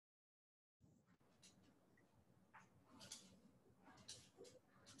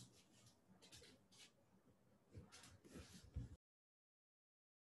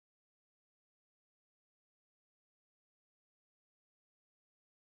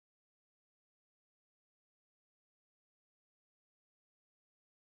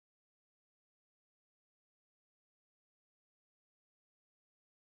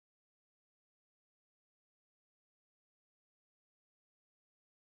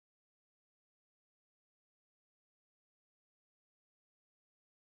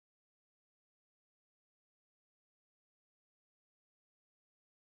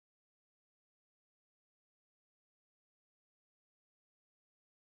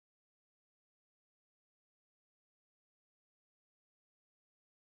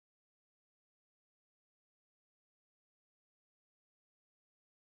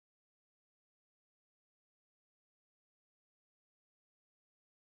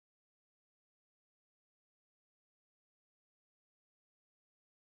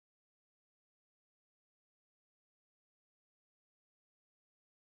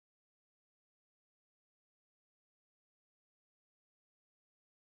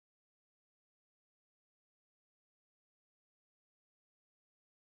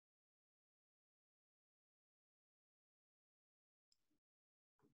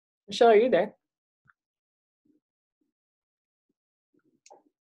Michelle, are you there?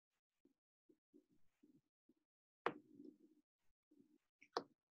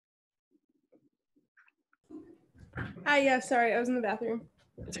 Hi, yeah, sorry, I was in the bathroom.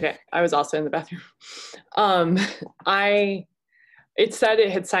 It's okay. I was also in the bathroom. It said it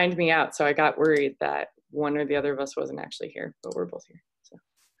had signed me out, so I got worried that one or the other of us wasn't actually here, but we're both here.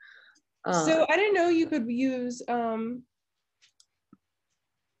 So I didn't know you could use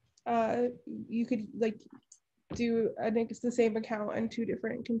you could like do, I think it's the same account on 2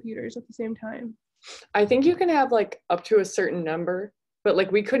 different computers at the same time. I think you can have like up to a certain number, but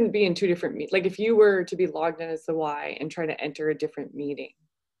like we couldn't be in 2 different meetings. Like if you were to be logged in as the Y and try to enter a different meeting,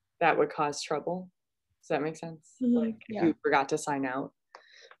 that would cause trouble. Does that make sense? Mm-hmm. Like if Yeah. you forgot to sign out.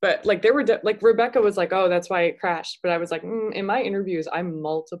 But like there were like Rebecca was like, oh, that's why it crashed. But I was like, in my interviews, I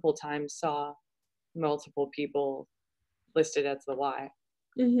multiple times saw multiple people listed as the Y,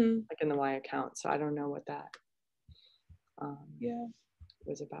 like in the Y account. So I don't know what that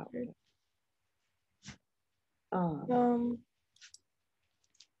was about.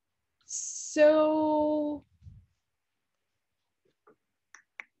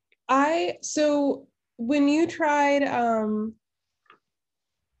 So when you tried,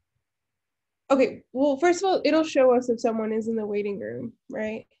 okay, well, first of all, it'll show us if someone is in the waiting room,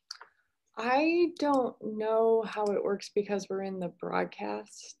 right? I don't know how it works because we're in the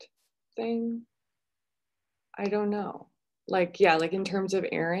broadcast thing. I don't know. Like, yeah, like in terms of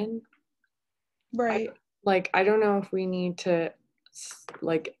Aaron. Right. I don't know if we need to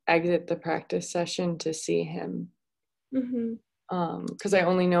like exit the practice session to see him. Because I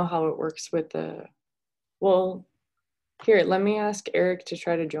only know how it works with the, well, here, let me ask Eric to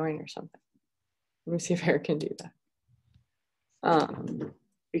try to join or something. Let me see if Eric can do that.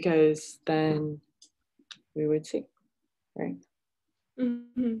 Because then we would see, right?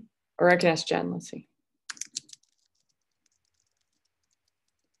 Or I can ask Jen, let's see.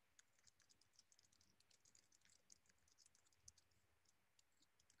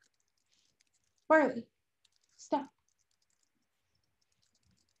 Barley, stop.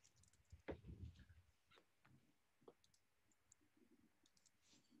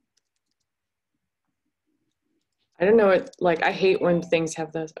 I don't know what, like, I hate when things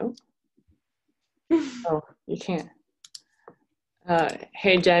have those, oh, you can't.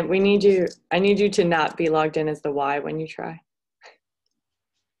 Hey, Jen, I need you to not be logged in as the Y when you try.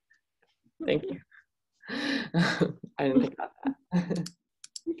 Thank you. I didn't think about that.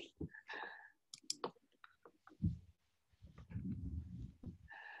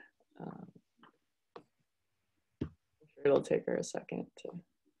 I'm sure it'll take her a second to.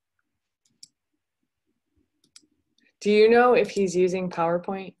 Do you know if he's using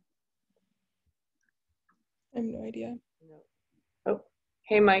PowerPoint? I have no idea. No. Oh,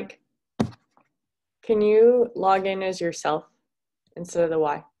 hey, Mike. Can you log in as yourself instead of the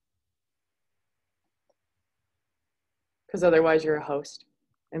Y? Because otherwise you're a host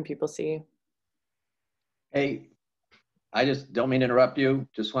and people see you. Hey, I just don't mean to interrupt you.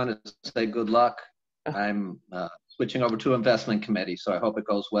 Just wanted to say good luck. Oh. I'm switching over to investment committee, so I hope it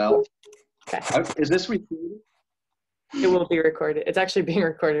goes well. Okay. Is this recorded? It will be recorded. It's actually being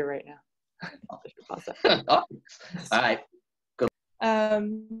recorded right now. Oh, all right. Good.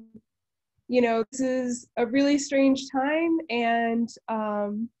 You know, this is a really strange time, and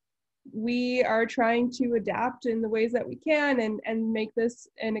we are trying to adapt in the ways that we can and make this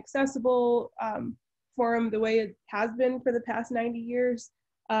an accessible forum the way it has been for the past 90 years.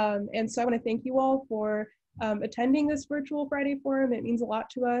 And so I want to thank you all for attending this virtual Friday Forum. It means a lot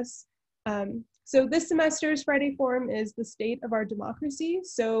to us. So this semester's Friday Forum is the state of our democracy.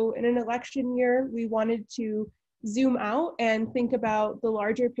 So in an election year, we wanted to zoom out and think about the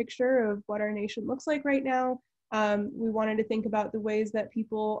larger picture of what our nation looks like right now. We wanted to think about the ways that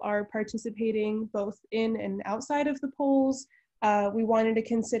people are participating both in and outside of the polls. We wanted to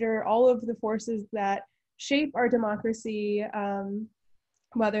consider all of the forces that shape our democracy,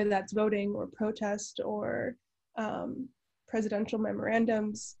 whether that's voting or protest or presidential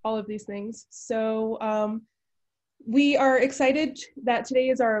memorandums, all of these things. So we are excited that today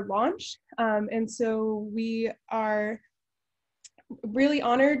is our launch. And so we are really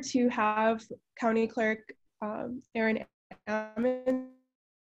honored to have County Clerk Clerk Ammons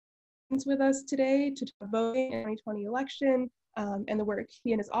with us today to talk about voting in the 2020 election and the work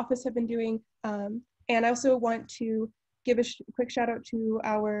he and his office have been doing. And I also want to give a quick shout out to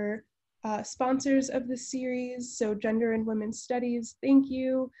our sponsors of this series. So Gender and Women's Studies, thank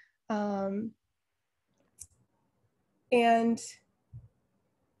you. And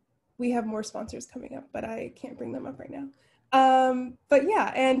we have more sponsors coming up, but I can't bring them up right now. But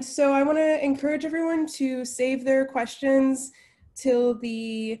yeah, and so I want to encourage everyone to save their questions till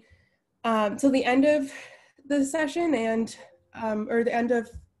the end of the session and or the end of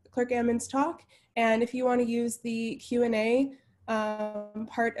Clerk Ammons' talk. And if you want to use the Q&A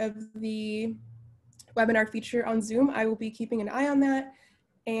part of the webinar feature on Zoom, I will be keeping an eye on that.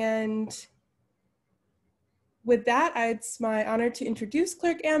 And with that, it's my honor to introduce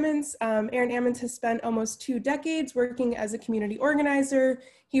Clerk Ammons. Aaron Ammons has spent almost 2 decades working as a community organizer.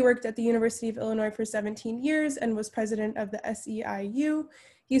 He worked at the University of Illinois for 17 years and was president of the SEIU.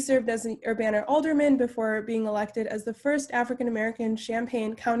 He served as an Urbana Alderman before being elected as the first African-American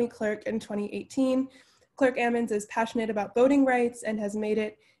Champaign County Clerk in 2018. Clerk Ammons is passionate about voting rights and has made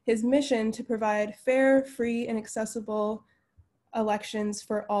it his mission to provide fair, free, and accessible elections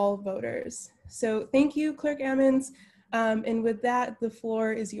for all voters. So thank you, Clerk Ammons. And with that, the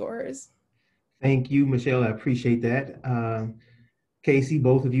floor is yours. Thank you, Michelle. I appreciate that. Casey,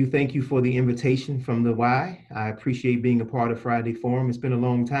 both of you, thank you for the invitation from the Y. I appreciate being a part of Friday Forum. It's been a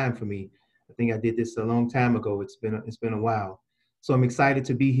long time for me. I think I did this a long time ago. It's been a while. So I'm excited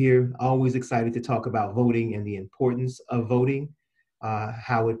to be here, always excited to talk about voting and the importance of voting,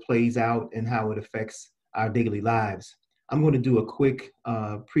 how it plays out and how it affects our daily lives. I'm going to do a quick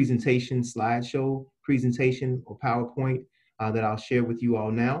presentation, slideshow presentation or PowerPoint that I'll share with you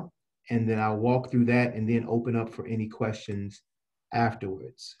all now. And then I'll walk through that and then open up for any questions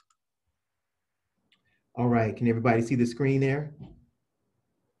afterwards. All right, can everybody see the screen there?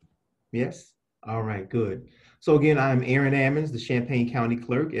 Yes? All right, good. So again, I'm Aaron Ammons, the Champaign County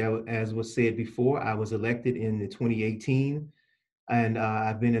Clerk. As was said before, I was elected in 2018, and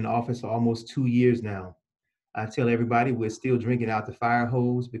I've been in office for almost 2 years now. I tell everybody we're still drinking out the fire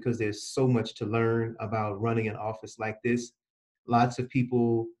hose because there's so much to learn about running an office like this. Lots of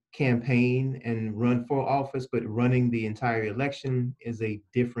people campaign and run for office, but running the entire election is a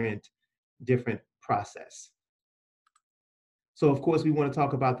different process. So of course, we want to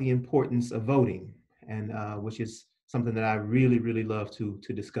talk about the importance of voting, and which is something that I really love to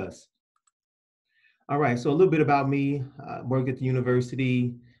discuss. All right, so a little bit about me. I worked at the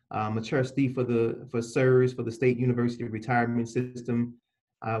university. I'm a trustee for SERS, for the State University Retirement System.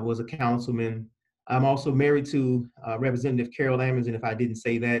 I was a councilman. I'm also married to Representative Carol Ammons, and if I didn't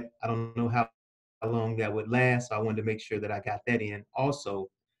say that, I don't know how long that would last. So I wanted to make sure that I got that in also.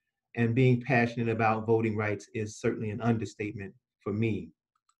 And being passionate about voting rights is certainly an understatement for me.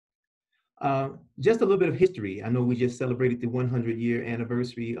 Just a little bit of history. I know we just celebrated the 100-year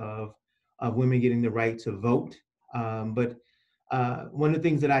anniversary of women getting the right to vote, but one of the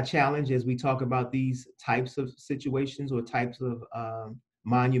things that I challenge as we talk about these types of situations or types of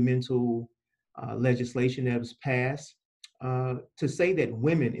monumental legislation that was passed, to say that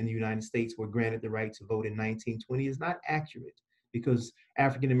women in the United States were granted the right to vote in 1920 is not accurate, because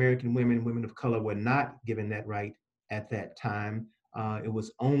African-American women, women of color, were not given that right at that time. It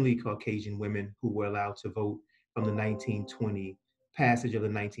was only Caucasian women who were allowed to vote from the 1920 passage of the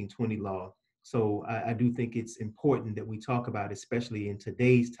 1920 law. So I do think it's important that we talk about, especially in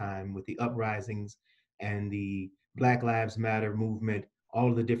today's time with the uprisings and the Black Lives Matter movement, all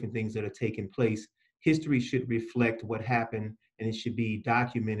of the different things that are taking place. History should reflect what happened, and it should be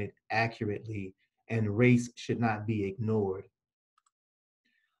documented accurately, and race should not be ignored.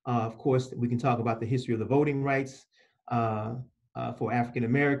 Of course, we can talk about the history of the voting rights for African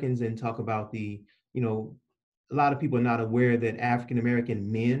Americans and talk about the, a lot of people are not aware that African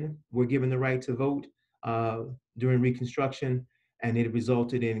American men were given the right to vote during Reconstruction, and it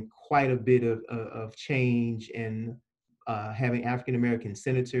resulted in quite a bit of change and having African American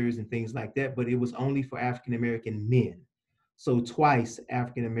senators and things like that, but it was only for African American men. So twice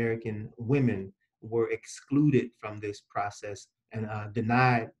African American women were excluded from this process and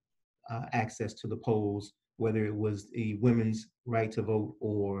denied access to the polls, whether it was the women's right to vote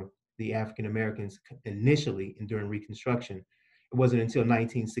or the African Americans initially and during Reconstruction. It wasn't until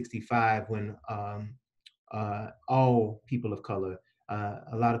 1965 when all people of color,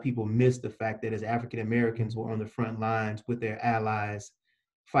 a lot of people missed the fact that as African Americans were on the front lines with their allies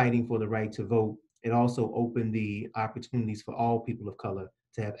fighting for the right to vote, it also opened the opportunities for all people of color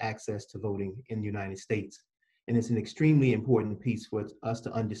to have access to voting in the United States. And it's an extremely important piece for us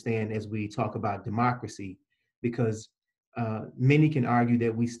to understand as we talk about democracy, because many can argue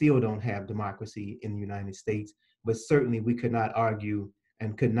that we still don't have democracy in the United States, but certainly we could not argue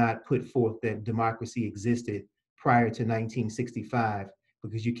and could not put forth that democracy existed prior to 1965,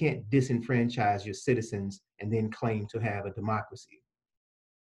 because you can't disenfranchise your citizens and then claim to have a democracy.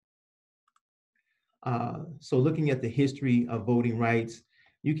 So looking at the history of voting rights,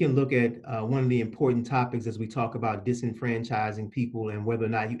 you can look at one of the important topics as we talk about disenfranchising people and whether or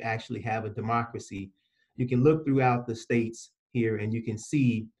not you actually have a democracy. You can look throughout the states here and you can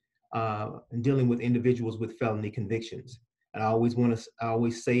see dealing with individuals with felony convictions. And I always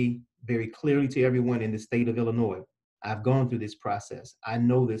say very clearly to everyone in the state of Illinois, I've gone through this process. I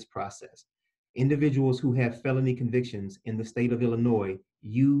know this process. Individuals who have felony convictions in the state of Illinois,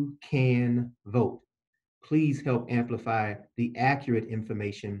 you can vote. Please help amplify the accurate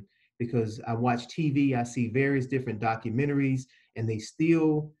information, because I watch TV, I see various different documentaries, and they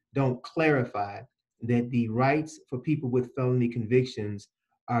still don't clarify that the rights for people with felony convictions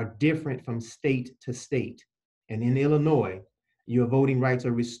are different from state to state. And in Illinois, your voting rights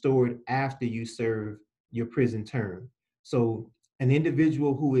are restored after you serve your prison term. So an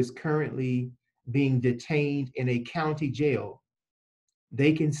individual who is currently being detained in a county jail,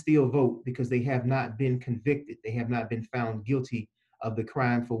 they can still vote because they have not been convicted. They have not been found guilty of the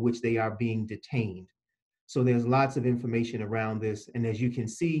crime for which they are being detained. So there's lots of information around this. And as you can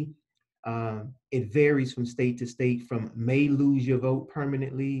see, it varies from state to state, from may lose your vote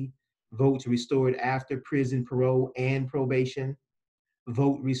permanently, votes restored after prison, parole, and probation,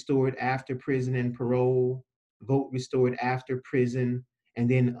 vote restored after prison and parole, vote restored after prison, and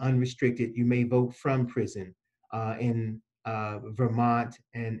then unrestricted, you may vote from prison in Vermont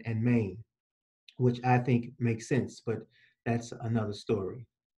and Maine, which I think makes sense, but that's another story.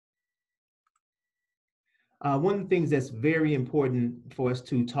 One of the things that's very important for us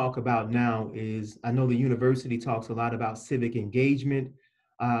to talk about now is, I know the university talks a lot about civic engagement.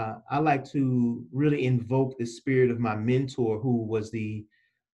 I like to really invoke the spirit of my mentor, who was the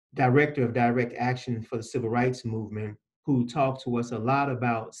director of direct action for the civil rights movement, who talked to us a lot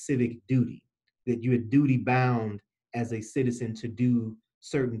about civic duty, that you're duty bound as a citizen to do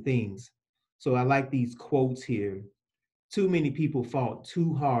certain things. So I like these quotes here. Too many people fought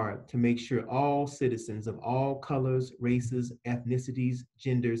too hard to make sure all citizens of all colors, races, ethnicities,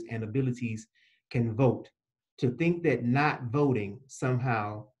 genders, and abilities can vote. To think that not voting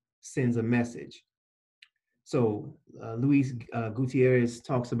somehow sends a message. So Luis Gutierrez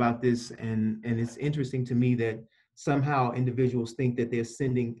talks about this, and it's interesting to me that somehow individuals think that they're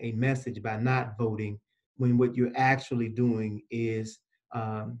sending a message by not voting, when what you're actually doing is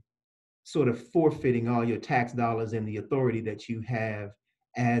sort of forfeiting all your tax dollars and the authority that you have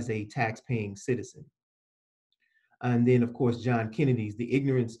as a tax-paying citizen. And then, of course, John Kennedy's, the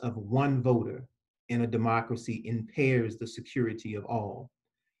ignorance of one voter in a democracy impairs the security of all.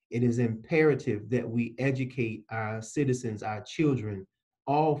 It is imperative that we educate our citizens, our children,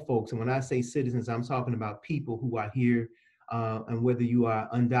 all folks. And when I say citizens, I'm talking about people who are here, and whether you are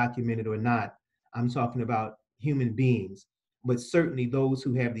undocumented or not, I'm talking about human beings, but certainly those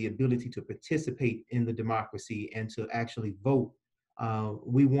who have the ability to participate in the democracy and to actually vote.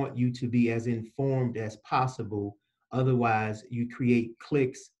 We want you to be as informed as possible. Otherwise, you create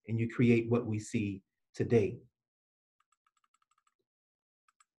cliques and you create what we see today.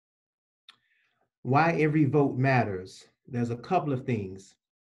 Why every vote matters. There's a couple of things.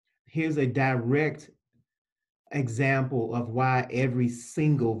 Here's a direct example of why every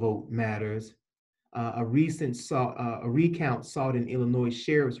single vote matters. A recount sought an Illinois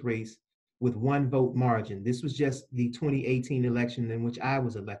sheriff's race with one vote margin. This was just the 2018 election in which I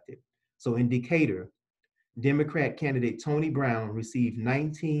was elected. So in Decatur, Democrat candidate Tony Brown received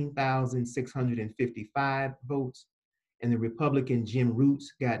 19,655 votes, and the Republican Jim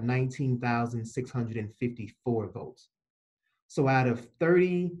Roots got 19,654 votes. So out of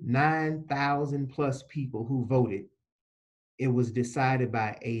 39,000 plus people who voted, it was decided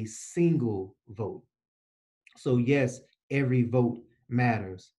by a single vote. So yes, every vote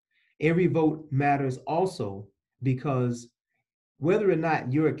matters. Every vote matters also because whether or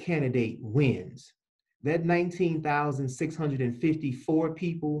not your candidate wins, that 19,654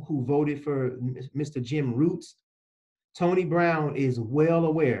 people who voted for Mr. Jim Roots, Tony Brown is well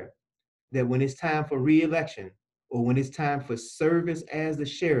aware that when it's time for re-election or when it's time for service as the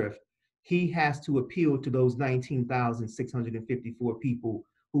sheriff, he has to appeal to those 19,654 people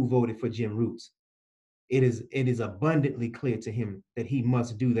who voted for Jim Roots. It is abundantly clear to him that he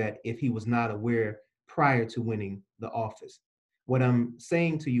must do that if he was not aware prior to winning the office. What I'm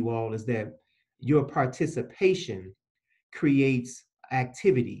saying to you all is that your participation creates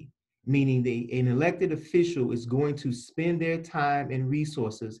activity, meaning an elected official is going to spend their time and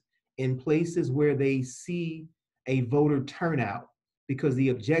resources in places where they see a voter turnout, because the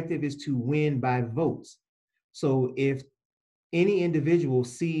objective is to win by votes. So if any individual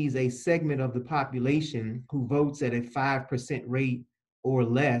sees a segment of the population who votes at a 5% rate or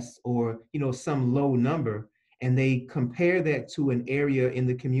less, or some low number, and they compare that to an area in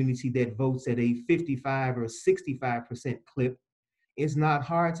the community that votes at a 55 or 65% clip, it's not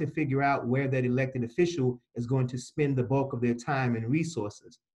hard to figure out where that elected official is going to spend the bulk of their time and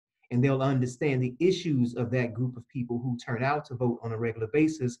resources. And they'll understand the issues of that group of people who turn out to vote on a regular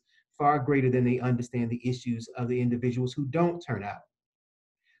basis far greater than they understand the issues of the individuals who don't turn out.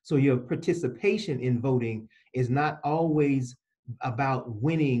 So your participation in voting is not always about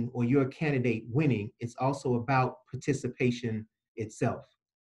winning or your candidate winning. It's also about participation itself.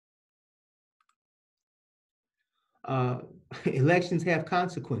 Elections have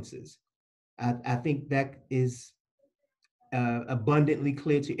consequences. I think that is abundantly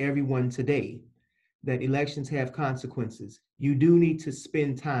clear to everyone today, that elections have consequences. You do need to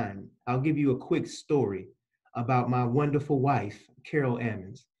spend time. I'll give you a quick story about my wonderful wife, Carol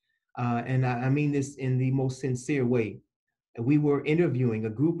Ammons. And I mean this in the most sincere way. We were interviewing, a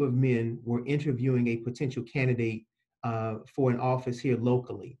group of men were interviewing a potential candidate for an office here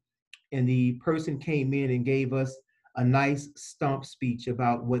locally. And the person came in and gave us a nice stump speech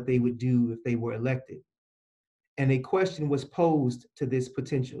about what they would do if they were elected. And a question was posed to this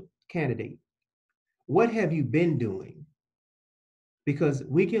potential candidate. What have you been doing? Because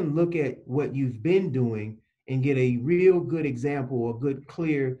we can look at what you've been doing and get a real good example or good,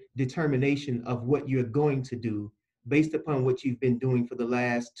 clear determination of what you're going to do based upon what you've been doing for the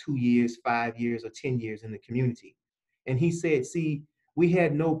last 2 years, 5 years, or 10 years in the community. And he said, see, we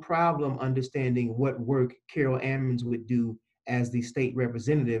had no problem understanding what work Carol Ammons would do as the state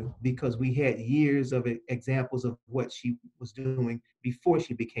representative because we had years of examples of what she was doing before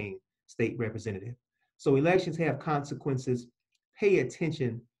she became state representative. So elections have consequences. Pay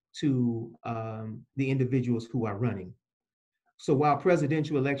attention to the individuals who are running. So while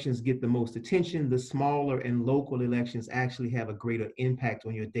presidential elections get the most attention, the smaller and local elections actually have a greater impact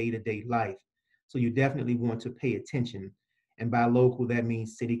on your day-to-day life. So you definitely want to pay attention. And by local, that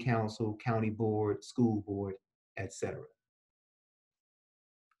means city council, county board, school board, etc.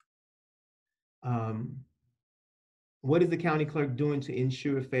 What is the county clerk doing to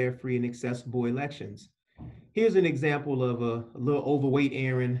ensure fair, free, and accessible elections? Here's an example of a little overweight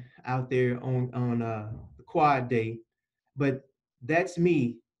Aaron out there on the quad day, but that's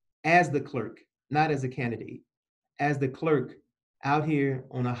me as the clerk, not as a candidate, as the clerk out here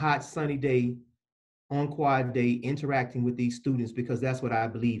on a hot sunny day on quad day interacting with these students because that's what I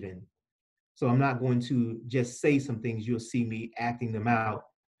believe in. So I'm not going to just say some things, you'll see me acting them out.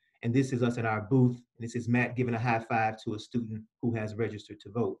 And this is us in our booth. This is Matt giving a high five to a student who has registered to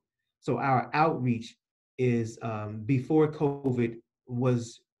vote. So our outreach is before COVID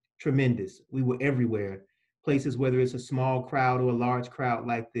was tremendous. We were everywhere. Places, whether it's a small crowd or a large crowd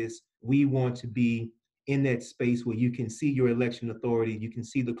like this, we want to be in that space where you can see your election authority, you can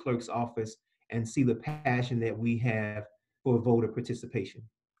see the clerk's office, and see the passion that we have for voter participation.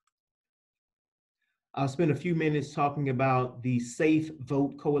 I'll spend a few minutes talking about the Safe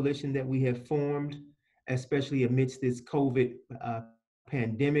Vote Coalition that we have formed, especially amidst this COVID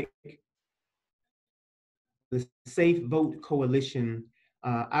pandemic. The Safe Vote Coalition,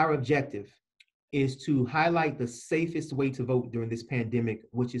 our objective is to highlight the safest way to vote during this pandemic,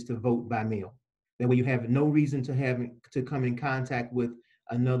 which is to vote by mail. That way you have no reason to come in contact with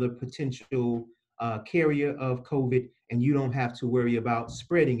another potential carrier of COVID, and you don't have to worry about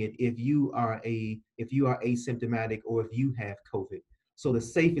spreading it if you are asymptomatic or if you have COVID. So the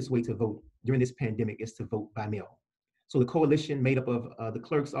safest way to vote during this pandemic is to vote by mail. So the coalition made up of the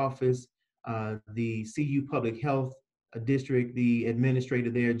clerk's office, the CU Public Health District, the administrator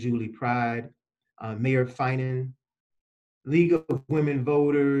there, Julie Pride, Mayor Finan, League of Women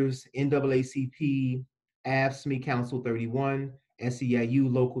Voters, NAACP, AFSCME Council 31,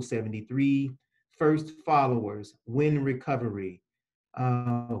 SEIU Local 73, First Followers, Win Recovery.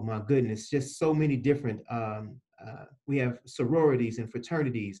 Oh my goodness, just so many different, we have sororities and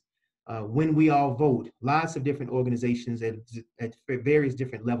fraternities, When We All Vote, lots of different organizations at various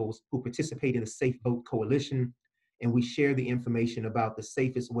different levels who participate in the Safe Vote Coalition, and we share the information about the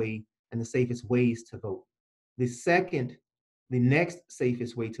safest way and the safest ways to vote. The next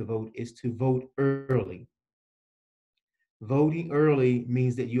safest way to vote is to vote early. Voting early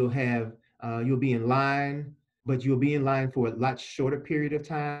means that you'll be in line, but you'll be in line for a lot shorter period of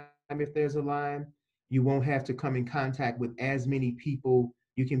time if there's a line. You won't have to come in contact with as many people.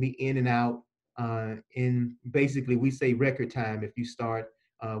 You can be in and out in basically, we say record time if you start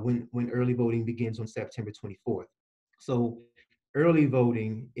when early voting begins on September 24th. So early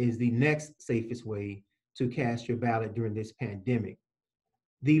voting is the next safest way to cast your ballot during this pandemic.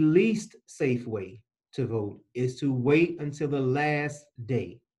 The least safe way to vote is to wait until the last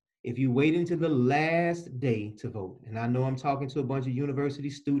day. If you wait until the last day to vote, and I know I'm talking to a bunch of university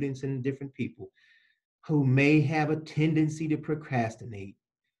students and different people who may have a tendency to procrastinate,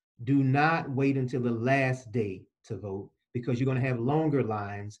 do not wait until the last day to vote, because you're going to have longer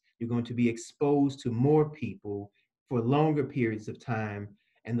lines. You're going to be exposed to more people for longer periods of time,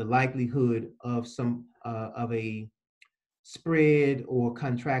 and the likelihood of of a spread or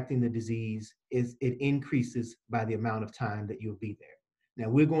contracting the disease it increases by the amount of time that you'll be there. Now,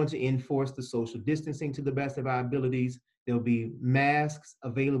 we're going to enforce the social distancing to the best of our abilities. There'll be masks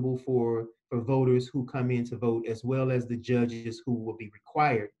available for voters who come in to vote, as well as the judges who will be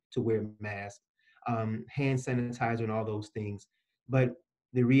required to wear masks, hand sanitizer, and all those things. But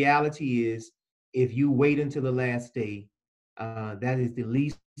the reality is, if you wait until the last day, that is the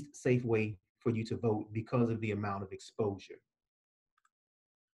least safe way for you to vote because of the amount of exposure.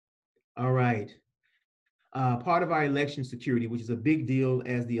 All right. Part of our election security, which is a big deal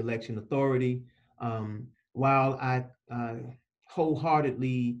as the election authority, while I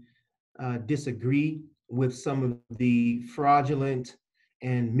wholeheartedly disagree with some of the fraudulent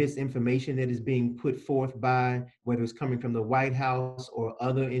and misinformation that is being put forth by, whether it's coming from the White House or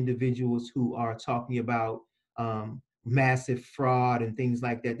other individuals who are talking about massive fraud and things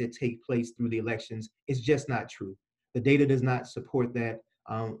like that that take place through the elections. It's just not true. The data does not support that.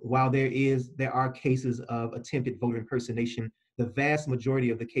 While there are cases of attempted voter impersonation, the vast majority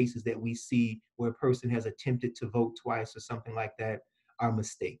of the cases that we see where a person has attempted to vote twice or something like that are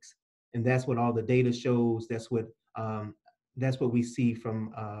mistakes. And that's what all the data shows. That's what we see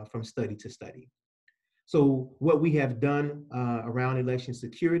from study to study. So what we have done around election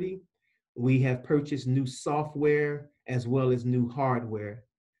security, we have purchased new software as well as new hardware.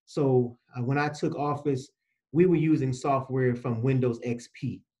 So when I took office, we were using software from Windows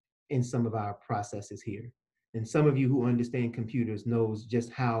XP in some of our processes here. And some of you who understand computers knows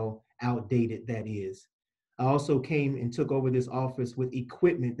just how outdated that is. I also came and took over this office with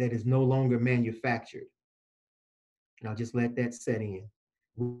equipment that is no longer manufactured. And I'll just let that set in.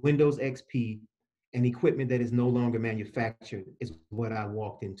 Windows XP and equipment that is no longer manufactured is what I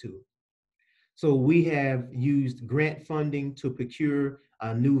walked into. So we have used grant funding to procure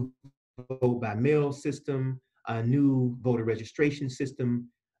a new vote by mail system, a new voter registration system.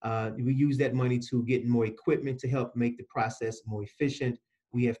 We use that money to get more equipment to help make the process more efficient.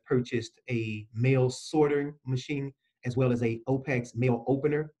 We have purchased a mail sorter machine as well as a OPEX mail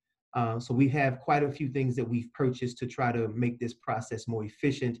opener. So we have quite a few things that we've purchased to try to make this process more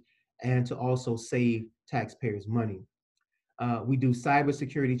efficient and to also save taxpayers money. We do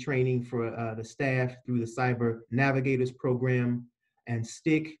cybersecurity training for the staff through the Cyber Navigators program and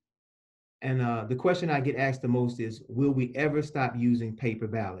STIC. And the question I get asked the most is, will we ever stop using paper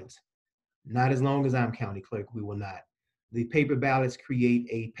ballots? Not as long as I'm county clerk, we will not. The paper ballots create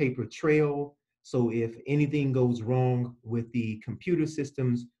a paper trail. So if anything goes wrong with the computer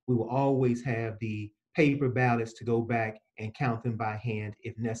systems, we will always have the paper ballots to go back and count them by hand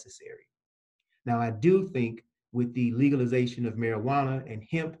if necessary. Now, I do think with the legalization of marijuana and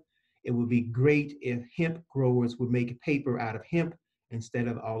hemp, it would be great if hemp growers would make paper out of hemp instead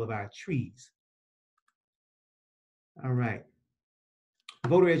of all of our trees. All right.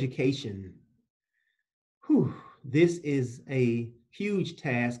 Voter education. Whew. This is a huge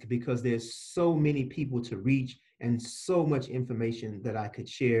task because there's so many people to reach and so much information that I could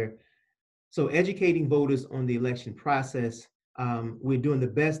share. So educating voters on the election process, we're doing the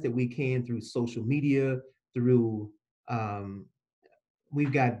best that we can through social media, through,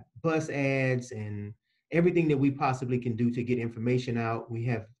 we've got bus ads and everything that we possibly can do to get information out. We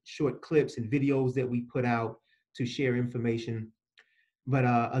have short clips and videos that we put out to share information. But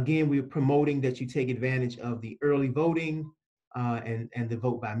again, we're promoting that you take advantage of the early voting and the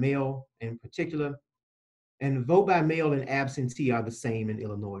vote by mail in particular. And vote by mail and absentee are the same in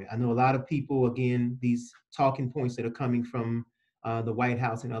Illinois. I know a lot of people, again, these talking points that are coming from the White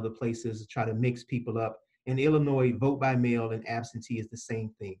House and other places try to mix people up. In Illinois, vote by mail and absentee is the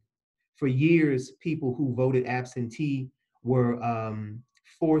same thing. For years, people who voted absentee were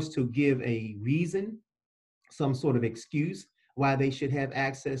forced to give a reason, some sort of excuse why they should have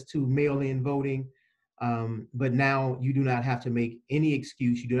access to mail-in voting. But now you do not have to make any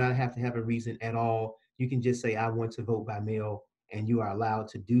excuse. You do not have to have a reason at all. You can just say, I want to vote by mail, and you are allowed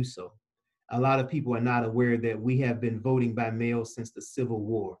to do so. A lot of people are not aware that we have been voting by mail since the Civil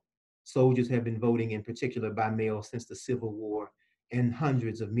War. Soldiers have been voting in particular by mail since the Civil War, and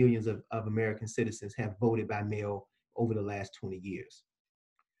hundreds of millions of American citizens have voted by mail over the last 20 years.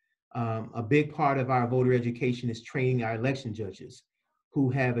 A big part of our voter education is training our election judges, who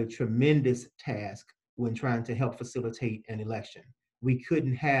have a tremendous task when trying to help facilitate an election. we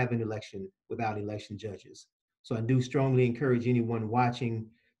couldn't have an election without election judges. So I do strongly encourage anyone watching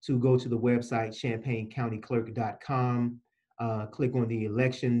to go to the website, champaigncountyclerk.com, click on the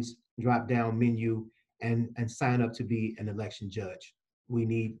elections drop-down menu, and sign up to be an election judge. We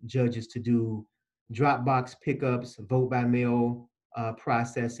need judges to do drop box pickups, vote by mail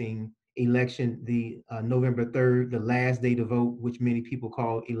processing, election, the November 3rd, the last day to vote, which many people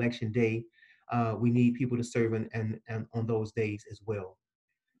call election day. We need people to serve and on those days as well.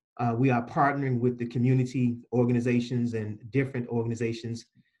 We are partnering with the community organizations and different organizations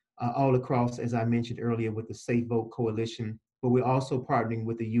all across, as I mentioned earlier, with the Safe Vote Coalition, but we're also partnering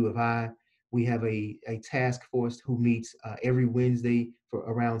with the U of I. We have a task force who meets every Wednesday for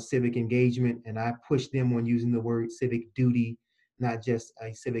around civic engagement, and I push them on using the word civic duty, not just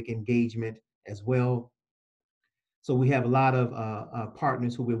a civic engagement as well. So we have a lot of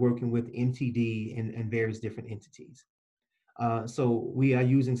partners who we're working with, MTD and various different entities. So we are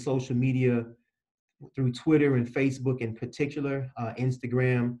using social media through Twitter and Facebook in particular,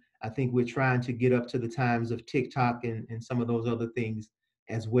 Instagram. I think we're trying to get up to the times of TikTok and some of those other things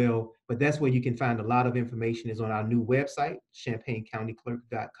as well. But that's where you can find a lot of information is on our new website,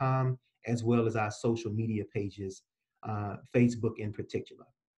 champaigncountyclerk.com, as well as our social media pages, Facebook in particular.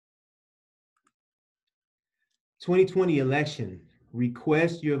 2020 election,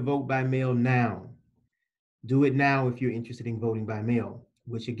 request your vote by mail now. Do it now if you're interested in voting by mail,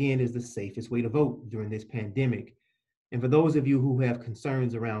 which again is the safest way to vote during this pandemic. And for those of you who have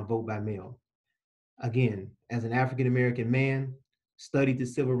concerns around vote by mail, again, as an African-American man, studied the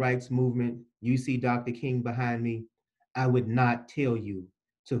civil rights movement, you see Dr. King behind me, I would not tell you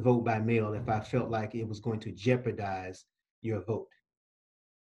to vote by mail if I felt like it was going to jeopardize your vote.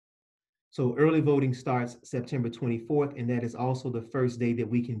 So early voting starts September 24th, and that is also the first day that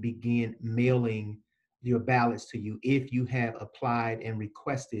we can begin mailing your ballots to you if you have applied and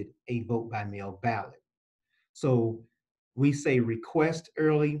requested a vote by mail ballot. So we say request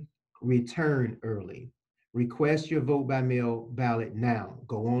early, return early. Request your vote by mail ballot now.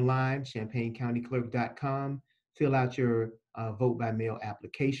 Go online, champaigncountyclerk.com, fill out your vote by mail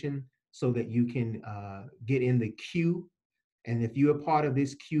application so that you can get in the queue. And if you're a part of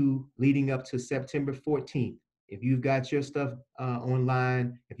this queue leading up to September 14th, if you've got your stuff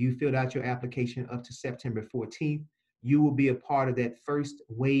online, if you filled out your application up to September 14th, you will be a part of that first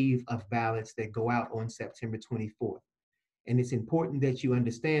wave of ballots that go out on September 24th. And it's important that you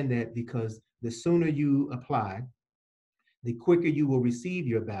understand that because the sooner you apply, the quicker you will receive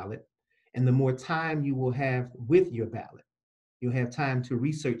your ballot and the more time you will have with your ballot. You'll have time to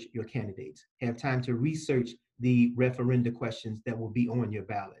research your candidates, have time to research the referenda questions that will be on your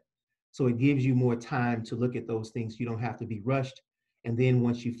ballot. So it gives you more time to look at those things. You don't have to be rushed. And then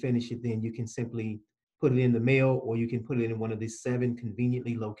once you finish it, then you can simply put it in the mail, or you can put it in one of these 7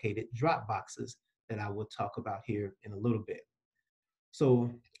 conveniently located drop boxes that I will talk about here in a little bit. So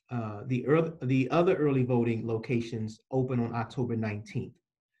the other early voting locations open on October 19th.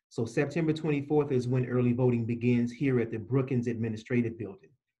 So September 24th is when early voting begins here at the Brookins Administrative Building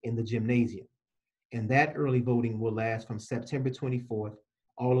in the gymnasium. And that early voting will last from September 24th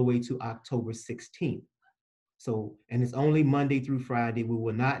all the way to October 16th. So, and it's only Monday through Friday. We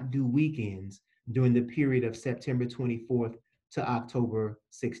will not do weekends during the period of September 24th to October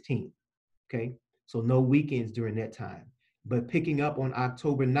 16th, okay? So no weekends during that time. But picking up on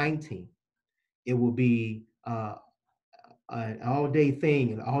October 19th, it will be an all-day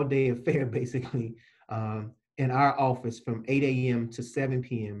thing, an all-day affair, basically, in our office from 8 a.m. to 7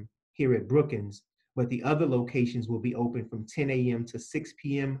 p.m. here at Brookins. But the other locations will be open from 10 a.m. to 6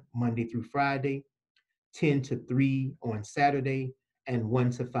 p.m. Monday through Friday, 10 to 3 on Saturday, and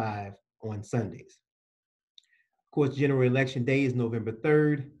 1 to 5 on Sundays. Of course, General Election Day is November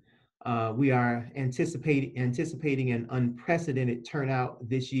 3rd. We are anticipating an unprecedented turnout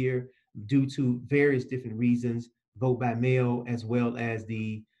this year due to various different reasons, vote by mail, as well as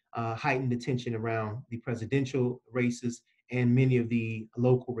the heightened attention around the presidential races and many of the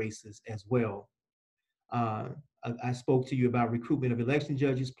local races as well. I spoke to you about recruitment of election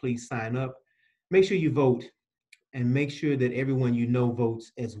judges. Please sign up. Make sure you vote and make sure that everyone you know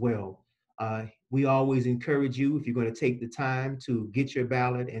votes as well. We always encourage you, if you're going to take the time to get your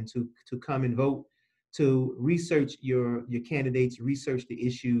ballot and to come and vote, to research your candidates, research the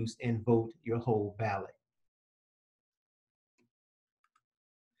issues, and vote your whole ballot.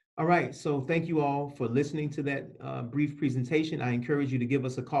 All right, so thank you all for listening to that brief presentation. I encourage you to give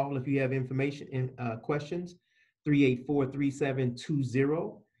us a call if you have information and questions,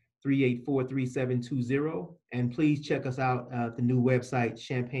 384-3720, 384-3720, and please check us out at the new website,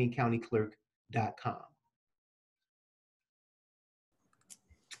 champaigncountyclerk.com.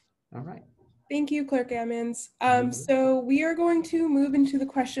 All right. Thank you, Clerk Ammons. Mhm. So we are going to move into the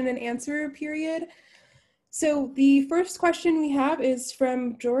question and answer period. So the first question we have is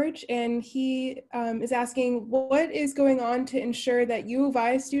from George, and he is asking, what is going on to ensure that U of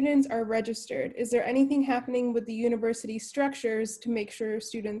I students are registered? Is there anything happening with the university structures to make sure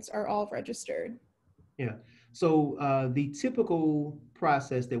students are all registered? Yeah. So the typical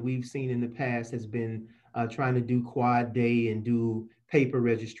process that we've seen in the past has been trying to do quad day and do paper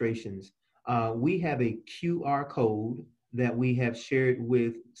registrations. We have a QR code that we have shared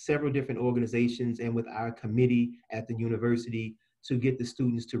with several different organizations and with our committee at the university to get the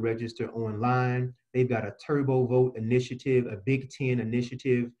students to register online. They've got a Turbo Vote initiative, a Big Ten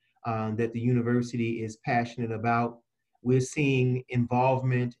initiative that the university is passionate about. We're seeing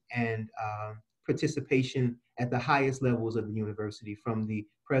involvement and participation at the highest levels of the university, from the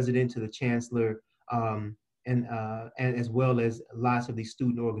president to the chancellor, and as well as lots of these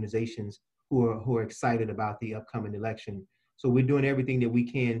student organizations who are excited about the upcoming election. So we're doing everything that we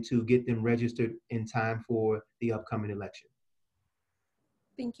can to get them registered in time for the upcoming election.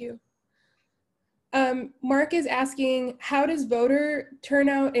 Thank you. Mark is asking, how does voter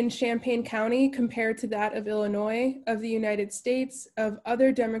turnout in Champaign County compare to that of Illinois, of the United States, of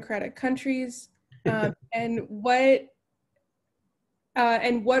other democratic countries? And what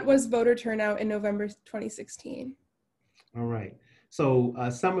was voter turnout in November 2016? All right. So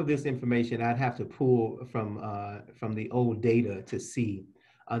some of this information I'd have to pull from the old data to see.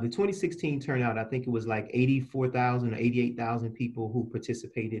 The 2016 turnout, I think it was like 84,000 or 88,000 people who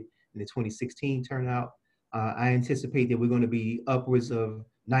participated in the 2016 turnout. I anticipate that we're going to be upwards of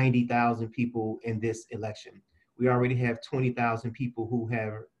 90,000 people in this election. We already have 20,000 people who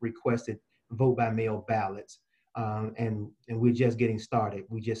have requested vote by mail ballots, and we're just getting started.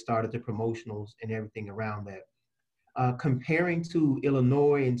 We just started the promotionals and everything around that. Comparing to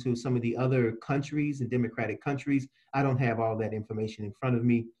Illinois and to some of the other countries and democratic countries, I don't have all that information in front of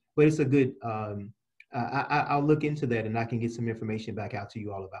me, but it's a good, I'll look into that and I can get some information back out to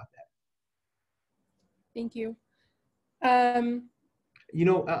you all about that. Thank you. You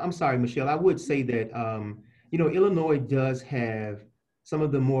know, I'm sorry, Michelle, I would say that, you know, Illinois does have some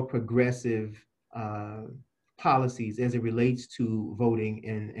of the more progressive policies as it relates to voting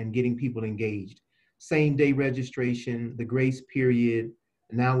and getting people engaged. Same day registration, the grace period.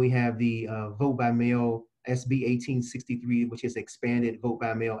 Now we have the vote by mail, SB 1863, which is expanded vote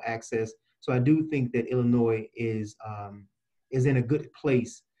by mail access. So I do think that Illinois is in a good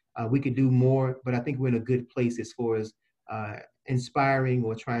place. We could do more, but I think we're in a good place as far as inspiring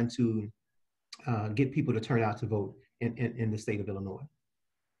or trying to get people to turn out to vote in the state of Illinois.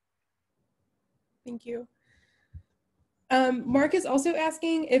 Thank you. Mark is also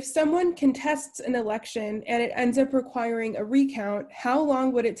asking, if someone contests an election and it ends up requiring a recount, how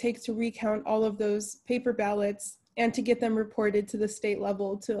long would it take to recount all of those paper ballots and to get them reported to the state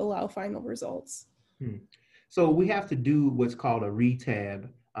level to allow final results? So we have to do what's called a retab,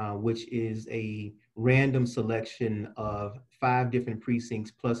 which is a random selection of 5 different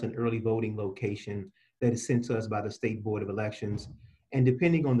precincts plus an early voting location that is sent to us by the State Board of Elections. And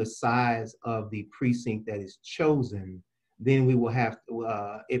depending on the size of the precinct that is chosen, then we will have to,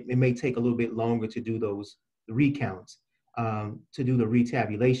 it may take a little bit longer to do those recounts, to do the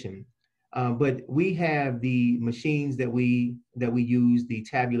retabulation. But we have the machines that we use, the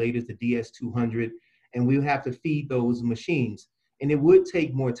tabulators, the DS200, and we have to feed those machines. And it would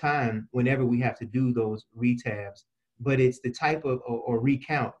take more time whenever we have to do those retabs, but it's the type of, or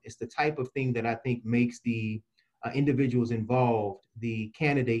recount, it's the type of thing that I think makes the individuals involved, the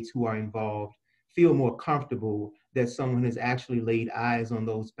candidates who are involved, feel more comfortable that someone has actually laid eyes on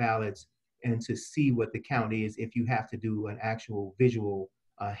those ballots and to see what the count is if you have to do an actual visual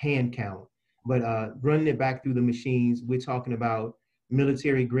hand count. But running it back through the machines, we're talking about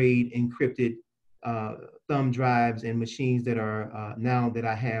military grade encrypted thumb drives and machines that are now that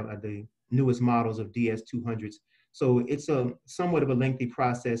I have are the newest models of DS200s. So it's a somewhat of a lengthy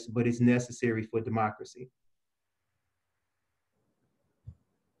process, but it's necessary for democracy.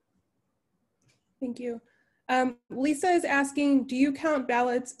 Thank you. Lisa is asking, do you count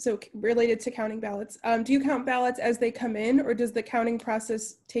ballots, so related to counting ballots, do you count ballots as they come in, or does the counting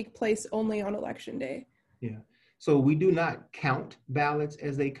process take place only on election day? Yeah, so we do not count ballots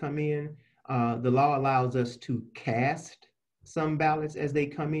as they come in. The law allows us to cast some ballots as they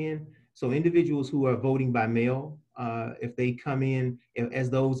come in. So individuals who are voting by mail, if they come in, as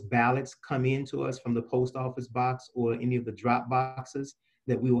those ballots come in to us from the post office box or any of the drop boxes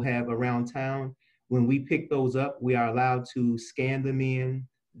that we will have around town, when we pick those up, we are allowed to scan them in,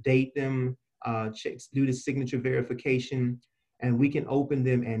 date them, check, do the signature verification. and we can open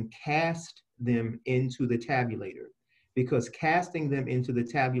them and cast them into the tabulator, because casting them into the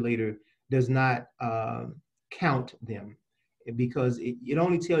tabulator does not count them, because it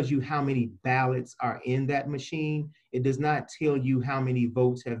only tells you how many ballots are in that machine. It does not tell you how many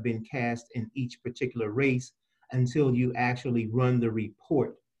votes have been cast in each particular race until you actually run the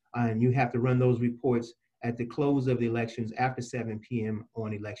report. And you have to run those reports at the close of the elections after 7 p.m.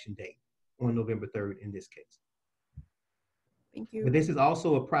 on election day, on November 3rd in this case. Thank you. But this is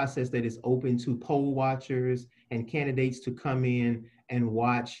also a process that is open to poll watchers and candidates to come in and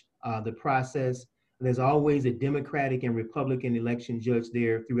watch the process. There's always a Democratic and Republican election judge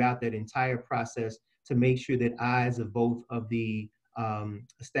there throughout that entire process to make sure that eyes of both of the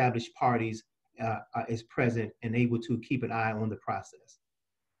established parties is present and able to keep an eye on the process.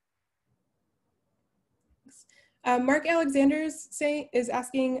 Mark Alexander's is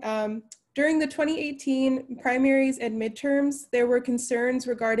asking, during the 2018 primaries and midterms, there were concerns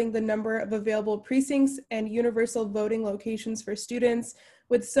regarding the number of available precincts and universal voting locations for students,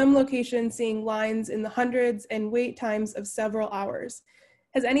 with some locations seeing lines in the hundreds and wait times of several hours.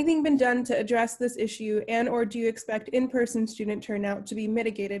 Has anything been done to address this issue, and or do you expect in-person student turnout to be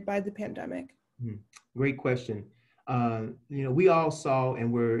mitigated by the pandemic? Great question. We all saw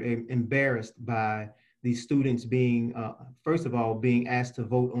and were embarrassed by the students being, first of all, being asked to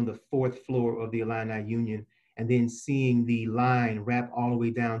vote on the 4th floor of the Illini Union, and then seeing the line wrap all the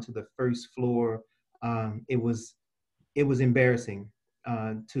way down to the 1st floor. It was embarrassing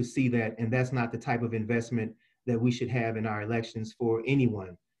to see that, and that's not the type of investment that we should have in our elections for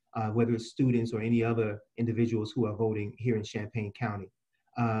anyone, whether it's students or any other individuals who are voting here in Champaign County.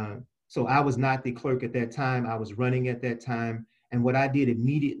 So I was not the clerk at that time. I was running at that time. And what I did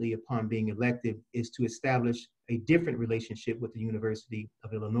immediately upon being elected is to establish a different relationship with the University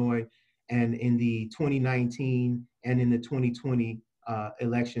of Illinois. And in the 2019 and in the 2020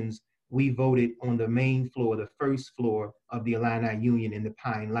 elections, we voted on the main floor, the 1st floor of the Illini Union in the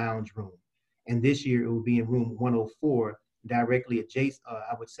Pine Lounge room. And this year it will be in room 104, directly adjacent,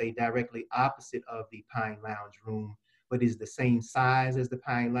 I would say directly opposite of the Pine Lounge room, but is the same size as the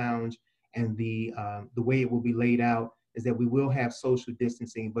Pine Lounge. And the way it will be laid out is that we will have social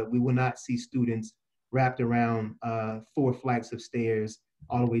distancing, but we will not see students wrapped around 4 flights of stairs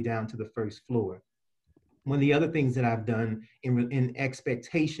all the way down to the 1st floor. One of the other things that I've done in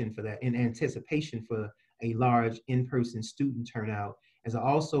expectation for that, in anticipation for a large in-person student turnout, is I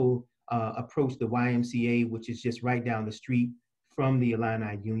also approached the YMCA, which is just right down the street from the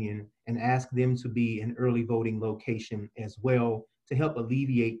Illini Union, and asked them to be an early voting location as well, to help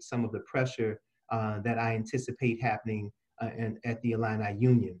alleviate some of the pressure that I anticipate happening at the Illini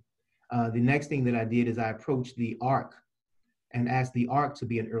Union. The next thing that I did is I approached the ARC and asked the ARC to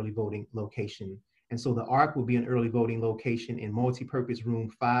be an early voting location. And so the ARC will be an early voting location in multipurpose room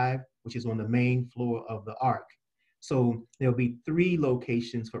 5, which is on the main floor of the ARC. So there'll be 3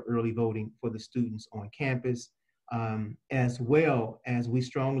 locations for early voting for the students on campus, as well as we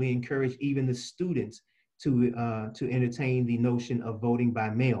strongly encourage even the students to entertain the notion of voting by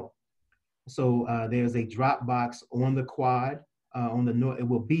mail. So there's a drop box on the quad, on the north. It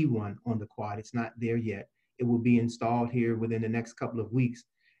will be one on the quad. It's not there yet. It will be installed here within the next couple of weeks.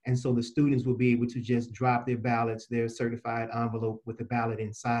 And so the students will be able to just drop their ballots, their certified envelope with the ballot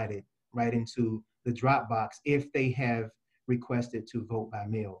inside it, right into the drop box if they have requested to vote by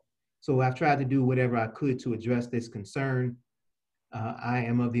mail. So I've tried to do whatever I could to address this concern. I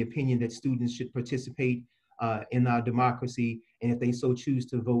am of the opinion that students should participate in our democracy, and if they so choose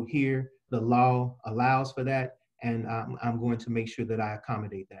to vote here, the law allows for that, and I'm going to make sure that I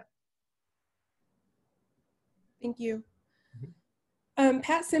accommodate that. Thank you.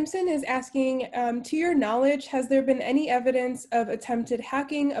 Pat Simpson is asking, to your knowledge, has there been any evidence of attempted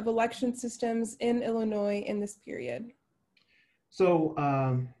hacking of election systems in Illinois in this period? So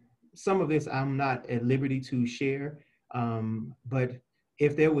some of this I'm not at liberty to share, but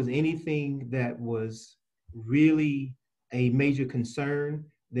if there was anything that was really a major concern,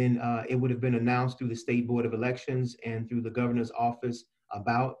 then it would have been announced through the State Board of Elections and through the governor's office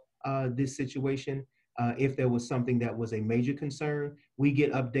about this situation. If there was something that was a major concern, we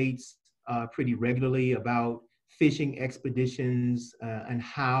get updates pretty regularly about phishing expeditions and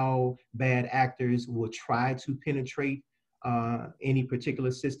how bad actors will try to penetrate any particular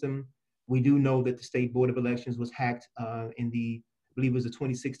system. We do know that the State Board of Elections was hacked in the, I believe it was the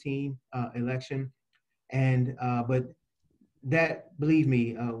 2016 election. And, but that, believe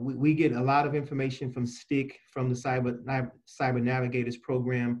me, we get a lot of information from STIC, from the Cyber Navigators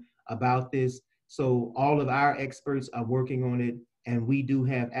program about this. So all of our experts are working on it, and we do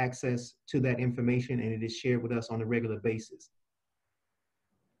have access to that information, and it is shared with us on a regular basis.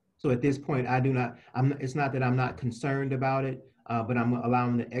 So at this point, it's not that I'm not concerned about it, but I'm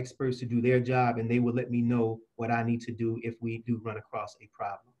allowing the experts to do their job, and they will let me know what I need to do if we do run across a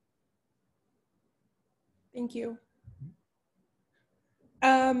problem. Thank you.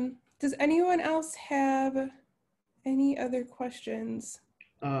 Does anyone else have any other questions?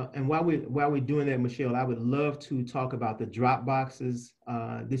 And while we're doing that, Michelle, I would love to talk about the drop boxes.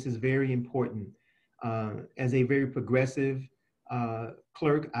 This is very important. As a very progressive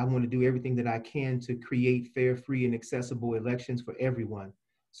clerk, I want to do everything that I can to create fair, free, and accessible elections for everyone.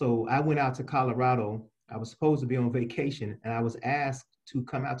 So I went out to Colorado. I was supposed to be on vacation, and I was asked to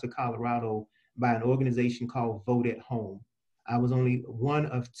come out to Colorado by an organization called Vote at Home. I was only one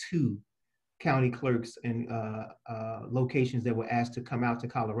of two county clerks and locations that were asked to come out to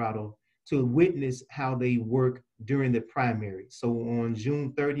Colorado to witness how they work during the primary. So on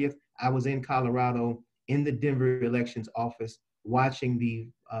June 30th, I was in Colorado in the Denver elections office watching the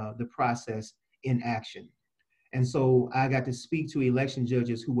process in action. And so I got to speak to election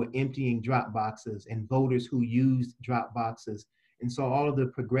judges who were emptying drop boxes and voters who used drop boxes, and saw all of the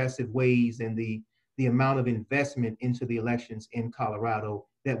progressive ways and the amount of investment into the elections in Colorado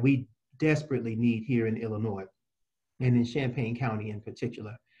that we desperately need here in Illinois and in Champaign County in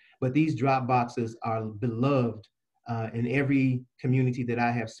particular. But these drop boxes are beloved in every community that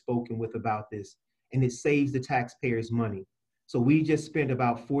I have spoken with about this, and it saves the taxpayers money. So we just spent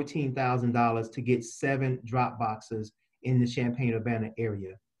about $14,000 to get 7 drop boxes in the Champaign-Urbana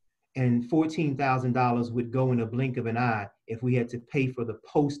area. And $14,000 would go in a blink of an eye if we had to pay for the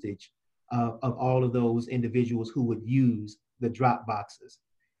postage of all of those individuals who would use the drop boxes.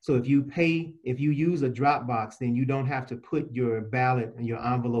 So if you use a drop box, then you don't have to put your ballot and your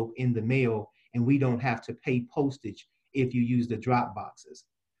envelope in the mail, and we don't have to pay postage if you use the drop boxes.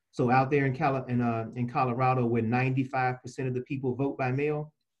 So out there in Colorado, where 95% of the people vote by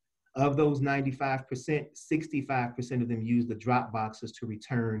mail, of those 95%, 65% of them use the drop boxes to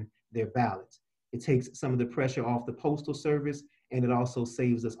return their ballots. It takes some of the pressure off the Postal Service, and it also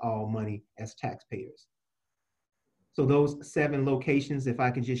saves us all money as taxpayers. So those 7 locations, if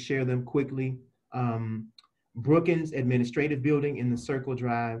I could just share them quickly: Brookins Administrative Building in the Circle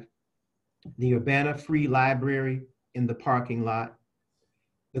Drive, the Urbana Free Library in the parking lot,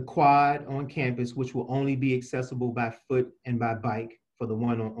 the Quad on campus, which will only be accessible by foot and by bike for the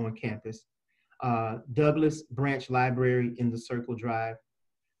one on campus, Douglas Branch Library in the Circle Drive,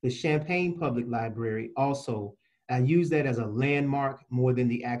 the Champaign Public Library also. I use that as a landmark more than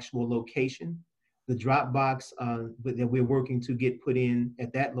the actual location. The drop box that we're working to get put in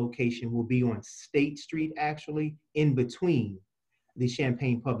at that location will be on State Street, actually, in between the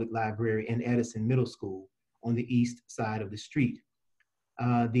Champaign Public Library and Edison Middle School on the east side of the street.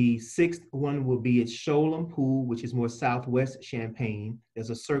 The 6th one will be at Sholem Pool, which is more southwest Champaign.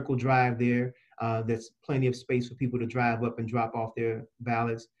 There's a circle drive there. There's plenty of space for people to drive up and drop off their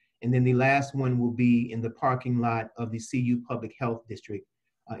ballots. And then the last one will be in the parking lot of the CU Public Health District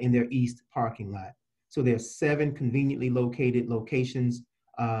in their east parking lot. So there's 7 conveniently located locations,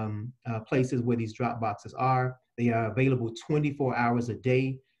 places where these drop boxes are. They are available 24 hours a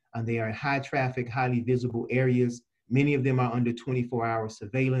day, and they are in high traffic, highly visible areas. Many of them are under 24-hour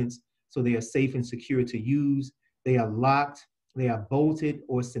surveillance, so they are safe and secure to use. They are locked, they are bolted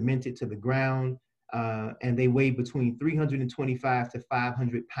or cemented to the ground, and they weigh between 325 to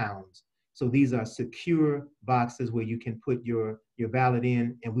 500 pounds. So these are secure boxes where you can put your ballot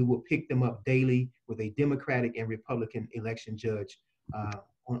in, and we will pick them up daily with a Democratic and Republican election judge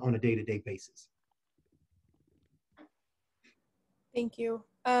on a day-to-day basis. Thank you.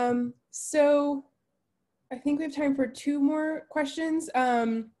 So I think we have time for 2 more questions.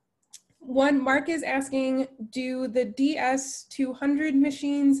 One, Mark is asking, do the DS200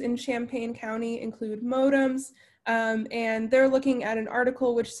 machines in Champaign County include modems? And they're looking at an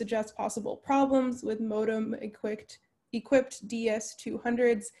article which suggests possible problems with modem-equipped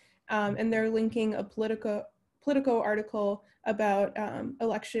DS200s, and they're linking a Politico article about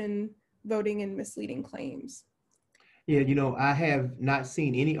election voting and misleading claims. Yeah, you know, I have not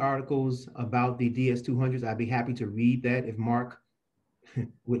seen any articles about the DS200s. I'd be happy to read that if Mark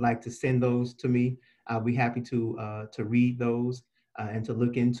would like to send those to me. I'll be happy to read those and to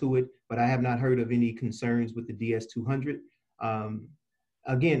look into it, but I have not heard of any concerns with the DS200.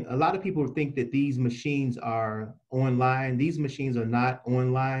 Again, a lot of people think that these machines are online. These machines are not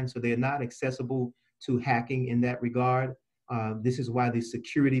online, so they're not accessible to hacking in that regard. This is why the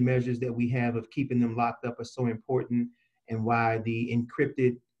security measures that we have of keeping them locked up are so important, and why the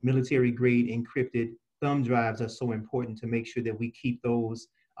encrypted, military-grade encrypted thumb drives are so important to make sure that we keep those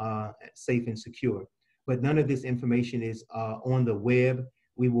safe and secure. But none of this information is on the web.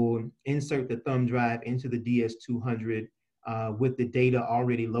 We will insert the thumb drive into the DS200 with the data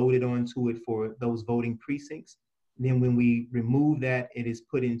already loaded onto it for those voting precincts. Then when we remove that, it is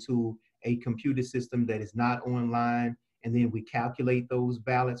put into a computer system that is not online, and then we calculate those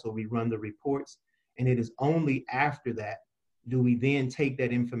ballots or we run the reports. And it is only after that do we then take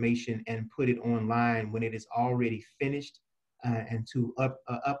that information and put it online when it is already finished and to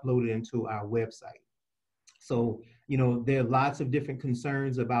upload it into our website. So, you know, there are lots of different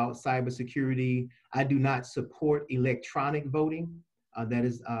concerns about cybersecurity. I do not support electronic voting. That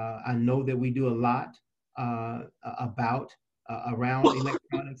is, I know that we do a lot around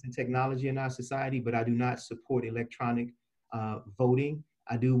electronics and technology in our society, but I do not support electronic voting.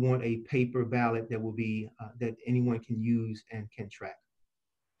 I do want a paper ballot that will be, that anyone can use and can track.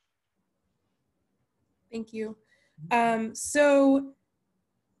 Thank you. So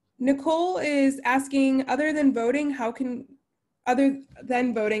Nicole is asking, other than voting, how can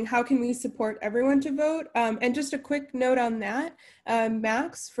we support everyone to vote? And just a quick note on that,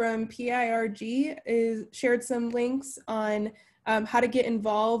 Max from PIRG shared some links on how to get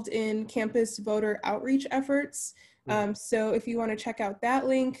involved in campus voter outreach efforts. So if you want to check out that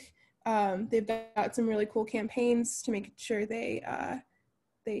link, they've got some really cool campaigns to make sure they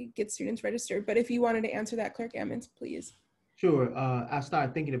get students registered. But if you wanted to answer that, Clerk Ammons, please. Sure. I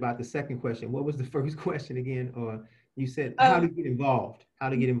started thinking about the second question. What was the first question again? Or you said how to get involved. How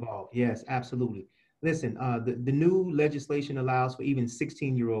to get involved. Yes, absolutely. Listen, the new legislation allows for even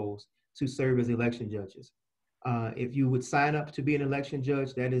 16-year-olds to serve as election judges. If you would sign up to be an election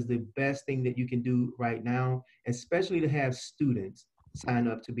judge, that is the best thing that you can do right now, especially to have students sign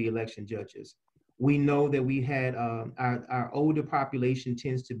up to be election judges. We know that we had our older population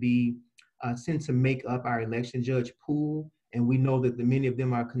tends to make up our election judge pool. And we know that many of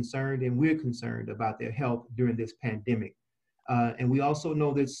them are concerned, and we're concerned about their health during this pandemic. And we also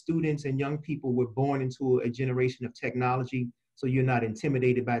know that students and young people were born into a generation of technology, so you're not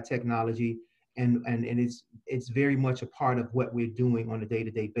intimidated by technology. And it's very much a part of what we're doing on a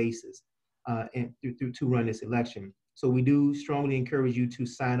day-to-day basis and to run this election. So we do strongly encourage you to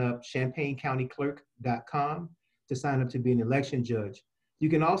sign up, ChampaignCountyClerk.com, to sign up to be an election judge. You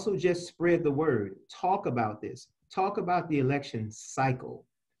can also just spread the word, talk about this, talk about the election cycle.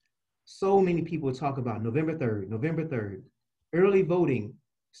 So many people talk about November 3rd, early voting,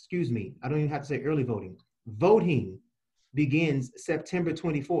 excuse me, I don't even have to say early voting. Voting begins September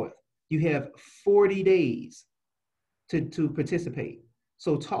 24th. You have 40 days to participate.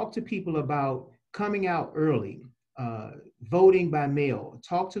 So talk to people about coming out early, voting by mail.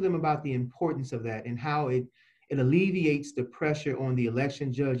 Talk to them about the importance of that and how it alleviates the pressure on the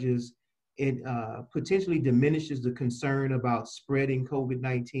election judges. It potentially diminishes the concern about spreading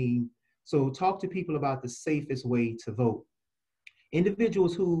COVID-19. So talk to people about the safest way to vote.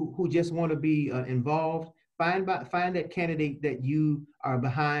 Individuals who just want to be involved, find that candidate that you are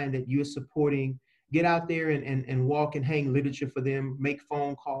behind, that you're supporting. Get out there and walk and hang literature for them, make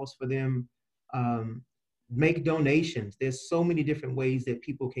phone calls for them, make donations. There's so many different ways that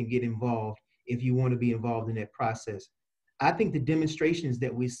people can get involved if you want to be involved in that process. I think the demonstrations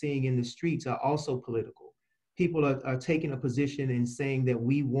that we're seeing in the streets are also political. People are taking a position and saying that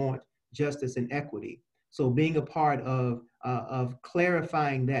we want justice and equity. So being a part of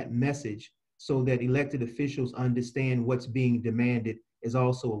clarifying that message so that elected officials understand what's being demanded is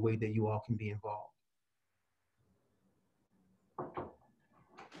also a way that you all can be involved.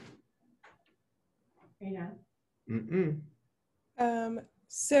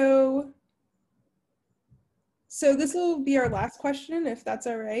 So this will be our last question, if that's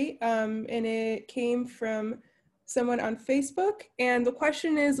all right. And it came from someone on Facebook. And the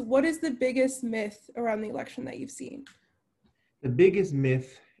question is, what is the biggest myth around the election that you've seen? The biggest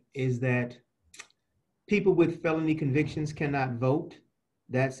myth is that people with felony convictions cannot vote.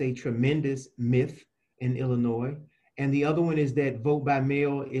 That's a tremendous myth in Illinois. And the other one is that vote by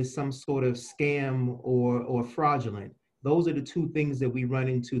mail is some sort of scam or fraudulent. Those are the two things that we run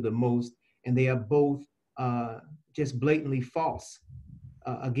into the most, and they are both just blatantly false.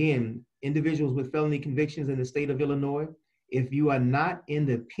 Again, individuals with felony convictions in the state of Illinois, if you are not in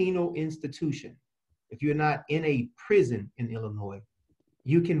the penal institution, if you're not in a prison in Illinois,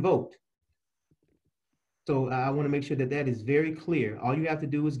 you can vote. So I want to make sure that that is very clear. All you have to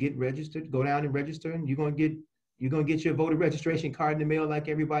do is get registered, go down and register, and you're going to get your voter registration card in the mail like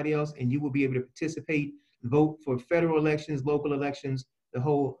everybody else, and you will be able to participate, vote for federal elections, local elections, the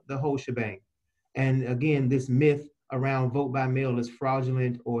whole shebang. And again, this myth around vote by mail is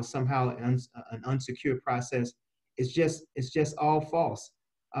fraudulent or somehow an unsecure process. It's just all false.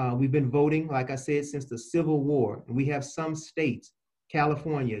 We've been voting, like I said, since the Civil War, and we have some states,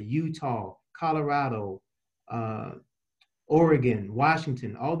 California, Utah, Colorado, Oregon,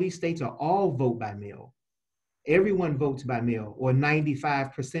 Washington, all these states are all vote by mail. Everyone votes by mail, or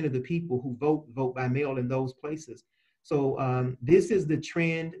 95% of the people who vote by mail in those places. So this is the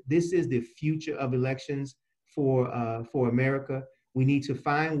trend. This is the future of elections for America. We need to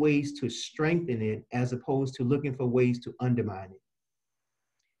find ways to strengthen it as opposed to looking for ways to undermine it.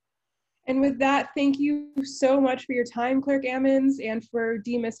 And with that, thank you so much for your time, Clerk Ammons, and for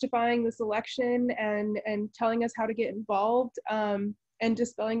demystifying this election and telling us how to get involved and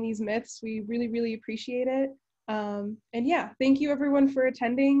dispelling these myths. We really, really appreciate it. And yeah, thank you everyone for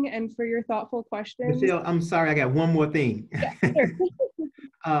attending and for your thoughtful questions. Michelle, I'm sorry, I got one more thing. Yeah, sure.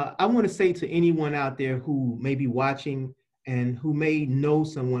 I want to say to anyone out there who may be watching and who may know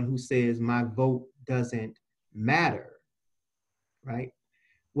someone who says my vote doesn't matter, right?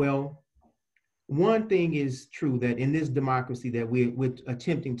 Well, one thing is true, that in this democracy that we're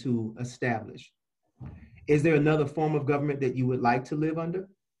attempting to establish, is there another form of government that you would like to live under?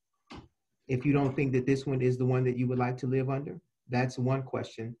 If you don't think that this one is the one that you would like to live under, that's one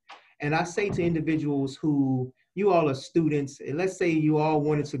question. And I say to individuals who, you all are students, and let's say you all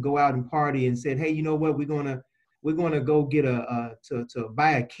wanted to go out and party and said, hey, you know what, we're gonna go get to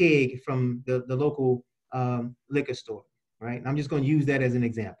buy a keg from the local liquor store, right? And I'm just gonna use that as an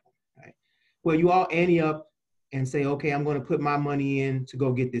example, right? Well, you all ante up and say, okay, I'm gonna put my money in to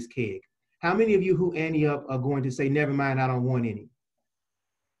go get this keg. How many of you who ante up are going to say, never mind, I don't want any?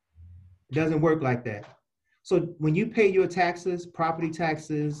 It doesn't work like that. So when you pay your taxes, property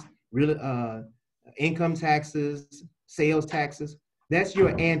taxes, real income taxes, sales taxes, that's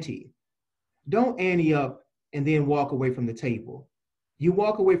your ante. Don't ante up and then walk away from the table. You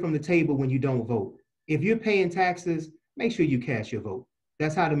walk away from the table when you don't vote. If you're paying taxes, make sure you cast your vote.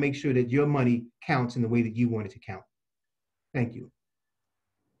 That's how to make sure that your money counts in the way that you want it to count. Thank you.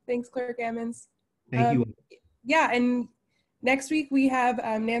 Thanks, Clerk Ammons. Thank you. Yeah, and next week we have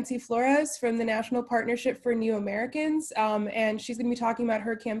Nancy Flores from the National Partnership for New Americans, and she's going to be talking about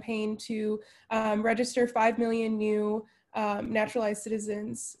her campaign to register 5 million new naturalized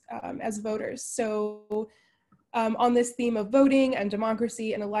citizens as voters. So on this theme of voting and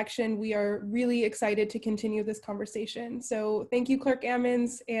democracy and election, we are really excited to continue this conversation. So thank you, Clerk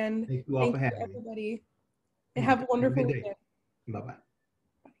Ammons, and thank you all for having everybody. me. And have a wonderful day. weekend. Bye-bye.